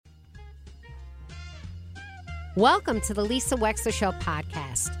Welcome to the Lisa Wexler Show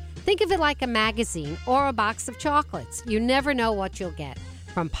podcast. Think of it like a magazine or a box of chocolates. You never know what you'll get.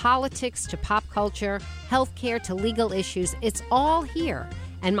 From politics to pop culture, healthcare to legal issues, it's all here.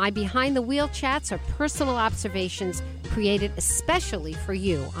 And my behind-the-wheel chats are personal observations created especially for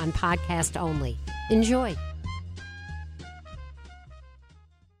you on podcast only. Enjoy.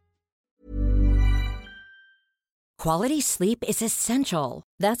 Quality sleep is essential.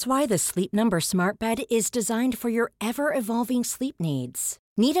 That's why the Sleep Number Smart Bed is designed for your ever-evolving sleep needs.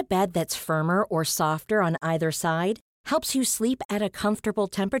 Need a bed that's firmer or softer on either side? Helps you sleep at a comfortable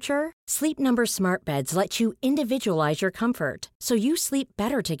temperature? Sleep Number Smart Beds let you individualize your comfort, so you sleep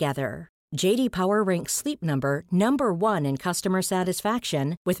better together. J.D. Power ranks Sleep Number number 1 in customer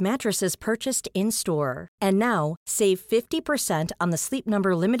satisfaction with mattresses purchased in-store. And now, save 50% on the Sleep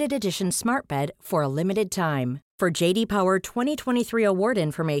Number Limited Edition Smart Bed for a limited time. For J.D. Power 2023 award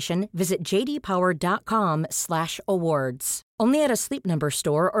information, visit jdpower.com/awards. Only at a Sleep Number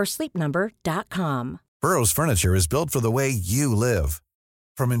store or sleepnumber.com. Burrow's furniture is built for the way you live.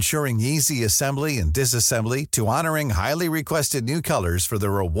 From ensuring easy assembly and disassembly to honoring highly requested new colors for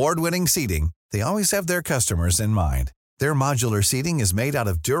their award-winning seating, they always have their customers in mind. Their modular seating is made out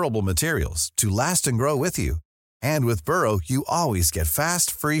of durable materials to last and grow with you. And with Burrow, you always get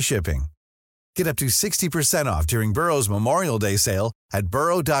fast, free shipping. Get up to 60% off during Burrow's Memorial Day sale at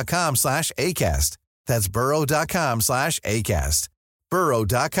burrow.com/ACAST. That's burrow.com/ACAST.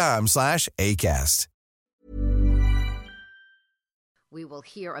 burrow.com/ACAST. We will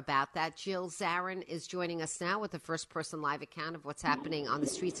hear about that. Jill Zarin is joining us now with the first-person live account of what's happening on the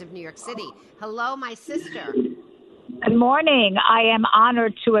streets of New York City. Hello, my sister. Good morning. I am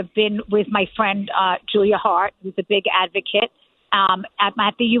honored to have been with my friend Julia Hart, who's a big advocate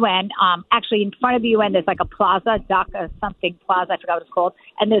at the UN. Actually, in front of the UN, there's like a plaza, DACA something plaza, I forgot what it's called,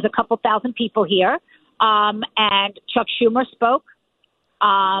 and there's a couple thousand people here. And Chuck Schumer spoke.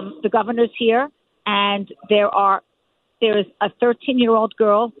 The governor's here, and there is a 13-year-old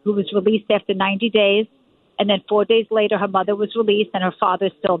girl who was released after 90 days, and then 4 days later her mother was released and her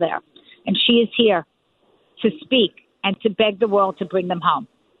father's still there. And she is here to speak and to beg the world to bring them home.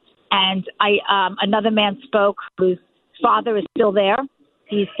 And another man spoke whose father is still there.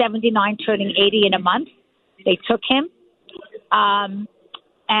 He's 79, turning 80 in a month. They took him, and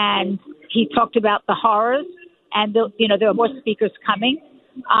he talked about the horrors, and there are more speakers coming.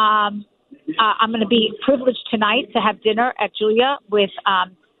 I'm going to be privileged tonight to have dinner at Julia with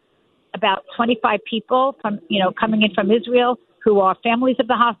about 25 people from coming in from Israel who are families of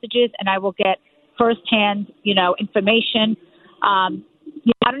the hostages, and I will get firsthand information. I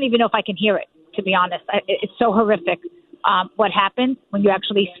don't even know if I can hear it, to be honest. It's so horrific what happens when you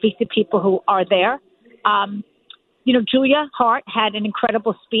actually speak to people who are there. Julia Hart had an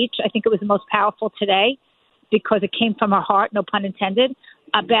incredible speech. I think it was the most powerful today because it came from her heart, no pun intended,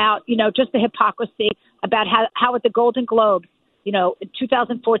 about, just the hypocrisy, about how at the Golden Globes, in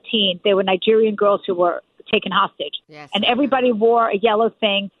 2014, there were Nigerian girls who were taken hostage. Yes. And everybody wore a yellow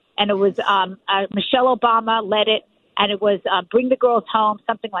thing, and it was Michelle Obama led it, and it was Bring the Girls Home,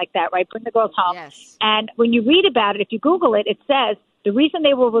 something like that, right? Bring the Girls Home. Yes. And when you read about it, if you Google it, it says the reason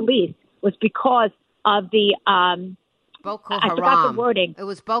they were released was because of the Boko Haram. I forgot the wording. It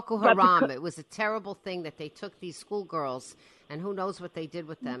was Boko Haram. It was a terrible thing that they took these schoolgirls, and who knows what they did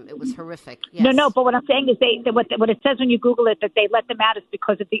with them. It was horrific. Yes. No, but what I'm saying is what it says when you Google it, that they let them out is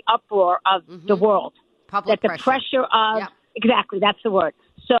because of the uproar of the world. Public that the pressure of, yep. Exactly, that's the word.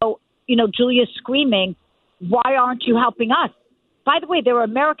 So, Julia's screaming, why aren't you helping us? By the way, there were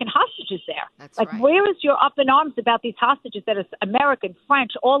American hostages there. That's right. Where is your up in arms about these hostages that are American,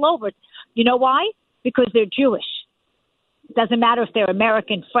 French, all over? You know why? Because they're Jewish. It doesn't matter if they're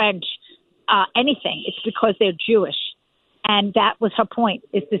American, French, anything. It's because they're Jewish. And that was her point,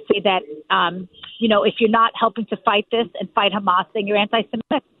 is to say that, if you're not helping to fight this and fight Hamas, then you're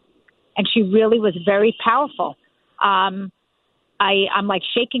anti-Semitic. And she really was very powerful. I'm like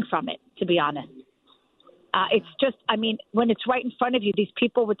shaking from it, to be honest. It's just, when it's right in front of you, these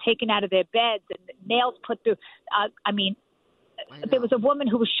people were taken out of their beds and nails put through. There was a woman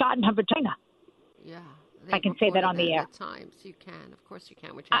who was shot in her vagina. Yeah. I can say that on the air. At times you can, of course you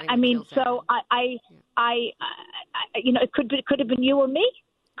can. We're it could have been you or me,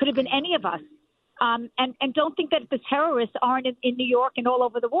 could have been any of us. And don't think that the terrorists aren't in New York and all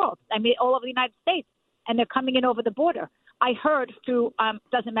over the world. All over the United States, and they're coming in over the border. I heard through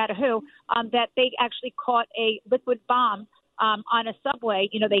doesn't matter who that they actually caught a liquid bomb on a subway.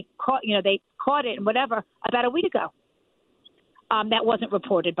 They caught it and whatever about a week ago. That wasn't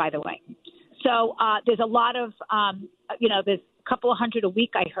reported, by the way. So there's a lot of there's couple of hundred a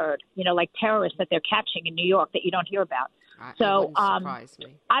week, I heard, like terrorists that they're catching in New York that you don't hear about. It So wouldn't surprise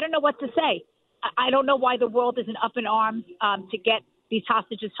me. I don't know what to say. I don't know why the world isn't up in arms to get these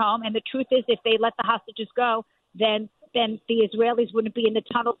hostages home. And the truth is, if they let the hostages go, then the Israelis wouldn't be in the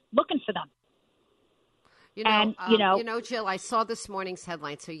tunnel looking for them. Jill, I saw this morning's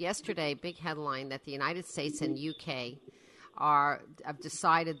headline. So yesterday, big headline that the United States and UK have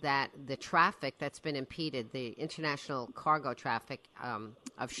decided that the traffic that's been impeded, the international cargo traffic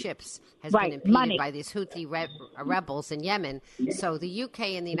of ships, has been impeded by these Houthi rebels in Yemen. So the UK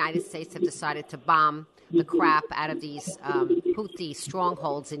and the United States have decided to bomb the crap out of these Houthi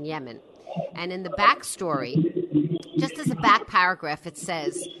strongholds in Yemen. And in the backstory, just as a back paragraph, it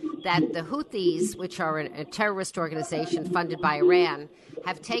says that the Houthis, which are a terrorist organization funded by Iran,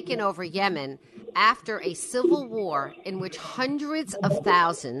 have taken over Yemen after a civil war in which hundreds of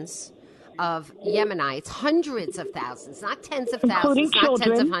thousands of Yemenites, hundreds of thousands, not tens of thousands, not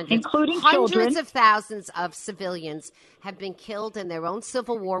tens of hundreds, hundreds of thousands of civilians have been killed in their own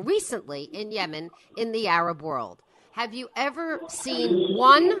civil war recently in Yemen in the Arab world. Have you ever seen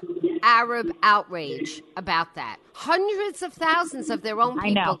one Arab outrage about that? Hundreds of thousands of their own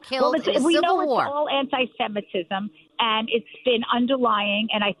people killed in a civil war. We know it's all anti-Semitism, and it's been underlying,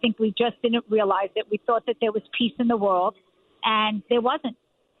 and I think we just didn't realize it. We thought that there was peace in the world, and there wasn't.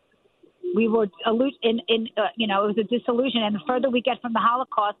 We were it was a disillusion. And the further we get from the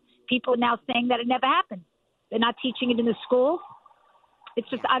Holocaust, people are now saying that it never happened. They're not teaching it in the schools. It's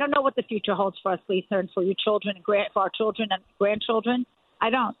just, I don't know what the future holds for us, Lisa, and for your children and for our children and grandchildren. I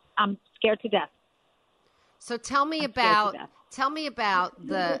don't. I'm scared to death. So tell me about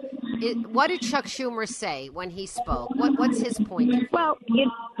what did Chuck Schumer say when he spoke? What's his point? Well,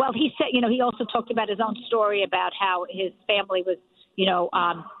 he said, he also talked about his own story about how his family was,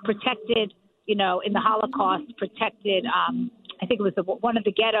 protected, in the Holocaust, protected. I think it was one of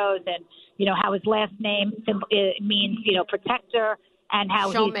the ghettos, and how his last name means, protector. And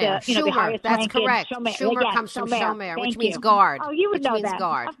how Shomer. He's the highest That's ranking. correct. Schumer comes from Shomer, which means guard. Oh, you would know that.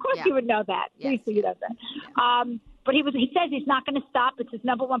 Guard. Of course you would know that. Yes. Lisa, you know that. But he says he's not going to stop. It's his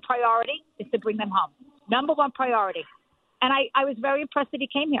number one priority is to bring them home. Number one priority. And I was very impressed that he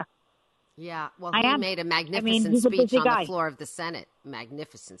came here. Yeah, well, he made a magnificent speech on the floor of the Senate.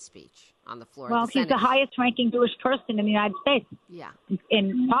 Magnificent speech on the floor of the Senate. Well, he's the highest-ranking Jewish person in the United States. Yeah.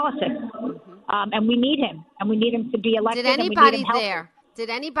 In politics. Mm-hmm. And we need him. And we need him to be elected. Did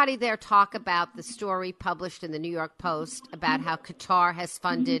anybody there talk about the story published in the New York Post about how Qatar has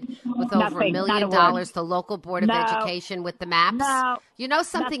funded with over $1 million the local Board of Education with the maps? No. You know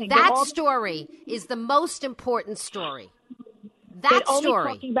something? That story is the most important story. They're only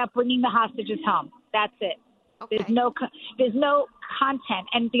talking about bringing the hostages home. That's it. Okay. There's no content,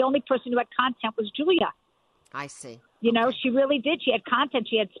 and the only person who had content was Julia. I see. She really did. She had content.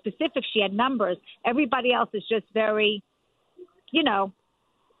 She had specifics. She had numbers. Everybody else is just very,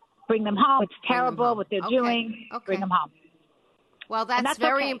 bring them home. It's terrible what they're doing. Okay. Bring them home. Well, that's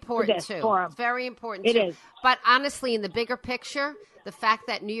very important, too. It's very important, too. It is. But honestly, in the bigger picture, the fact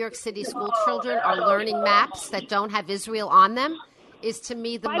that New York City school children are learning maps that don't have Israel on them is, to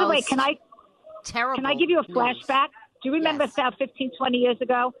me, the most terrible. By the way, can I give you a flashback? Do you remember about 15, 20 years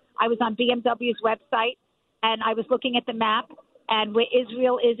ago, I was on BMW's website, and I was looking at the map, and where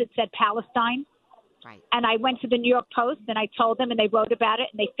Israel is, it said Palestine. Right. And I went to the New York Post, and I told them, and they wrote about it,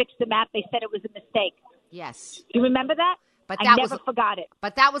 and they fixed the map. They said it was a mistake. Yes. Do you remember that? But I never forgot it.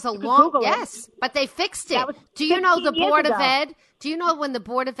 But that was a long, but they fixed it. Do you know the Board of Ed? Do you know when the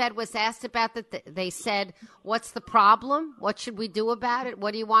Board of Ed was asked about that, they said, what's the problem? What should we do about it?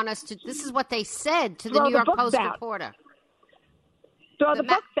 What do you want us to? This is what they said to the New York Post reporter. Throw the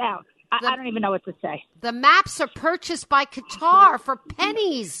books out. I don't even know what to say. The maps are purchased by Qatar for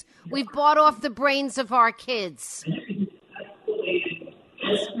pennies. We've bought off the brains of our kids.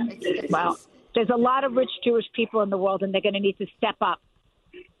 Well, there's a lot of rich Jewish people in the world, and they're going to need to step up.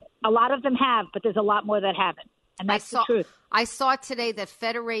 A lot of them have, but there's a lot more that haven't. And that's the truth. I saw today that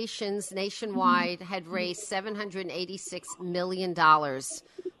federations nationwide had raised $786 million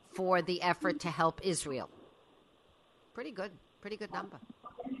for the effort to help Israel. Pretty good number.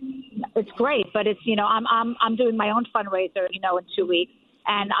 It's great, but it's, I'm doing my own fundraiser, in 2 weeks,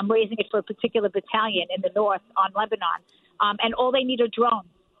 and I'm raising it for a particular battalion in the north on Lebanon. And all they need are drones.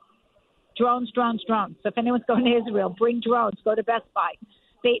 Drones. So if anyone's going to Israel, bring drones. Go to Best Buy.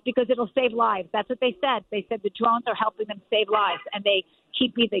 Because it'll save lives. That's what they said. They said the drones are helping them save lives, and they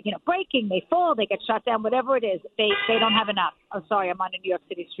keep either breaking, they fall, they get shot down, whatever it is. They don't have enough. Oh, sorry, I'm on a New York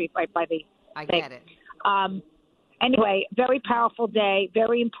City street right by the. I get it. Anyway, very powerful day.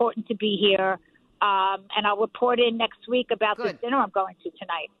 Very important to be here. and I'll report in next week about Good. this dinner I'm going to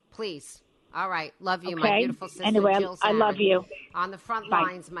tonight. Please. All right. Love you, Okay? my beautiful sister. Anyway, Jill I Zarin. love you. On the front Bye.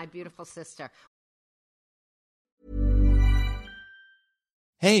 lines, my beautiful sister.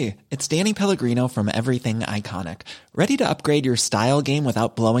 Hey, it's Danny Pellegrino from Everything Iconic. Ready to upgrade your style game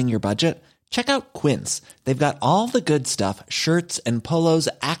without blowing your budget? Check out Quince. They've got all the good stuff, shirts and polos,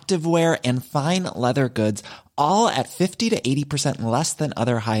 activewear, and fine leather goods, all at 50 to 80% less than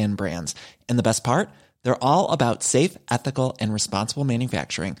other high-end brands. And the best part? They're all about safe, ethical, and responsible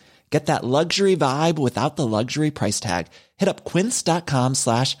manufacturing. Get that luxury vibe without the luxury price tag. Hit up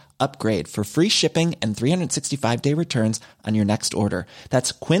quince.com/upgrade for free shipping and 365-day returns on your next order.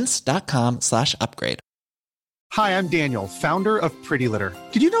 That's quince.com/upgrade. Hi, I'm Daniel, founder of Pretty Litter.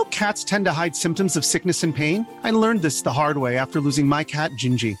 Did you know cats tend to hide symptoms of sickness and pain? I learned this the hard way after losing my cat,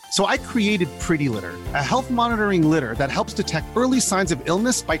 Gingy. So I created Pretty Litter, a health monitoring litter that helps detect early signs of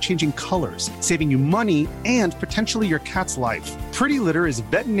illness by changing colors, saving you money and potentially your cat's life. Pretty Litter is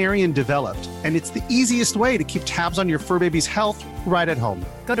veterinarian developed, and it's the easiest way to keep tabs on your fur baby's health right at home.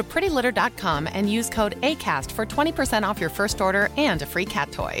 Go to prettylitter.com and use code ACAST for 20% off your first order and a free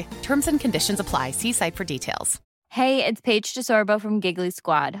cat toy. Terms and conditions apply. See site for details. Hey, it's Paige DeSorbo from Giggly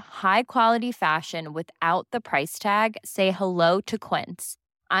Squad. High quality fashion without the price tag. Say hello to Quince.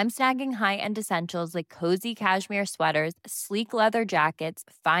 I'm snagging high-end essentials like cozy cashmere sweaters, sleek leather jackets,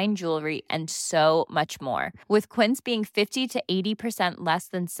 fine jewelry, and so much more. With Quince being 50 to 80% less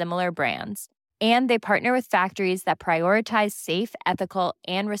than similar brands. And they partner with factories that prioritize safe, ethical,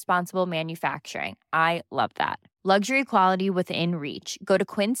 and responsible manufacturing. I love that. Luxury quality within reach. Go to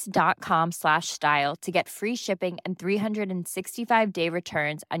quince.com/style to get free shipping and 365-day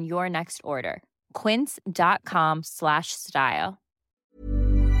returns on your next order. Quince.com/style.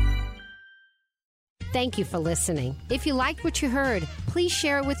 Thank you for listening. If you liked what you heard, please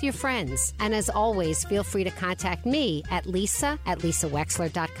share it with your friends. And as always, feel free to contact me at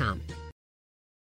lisa@lisawexler.com.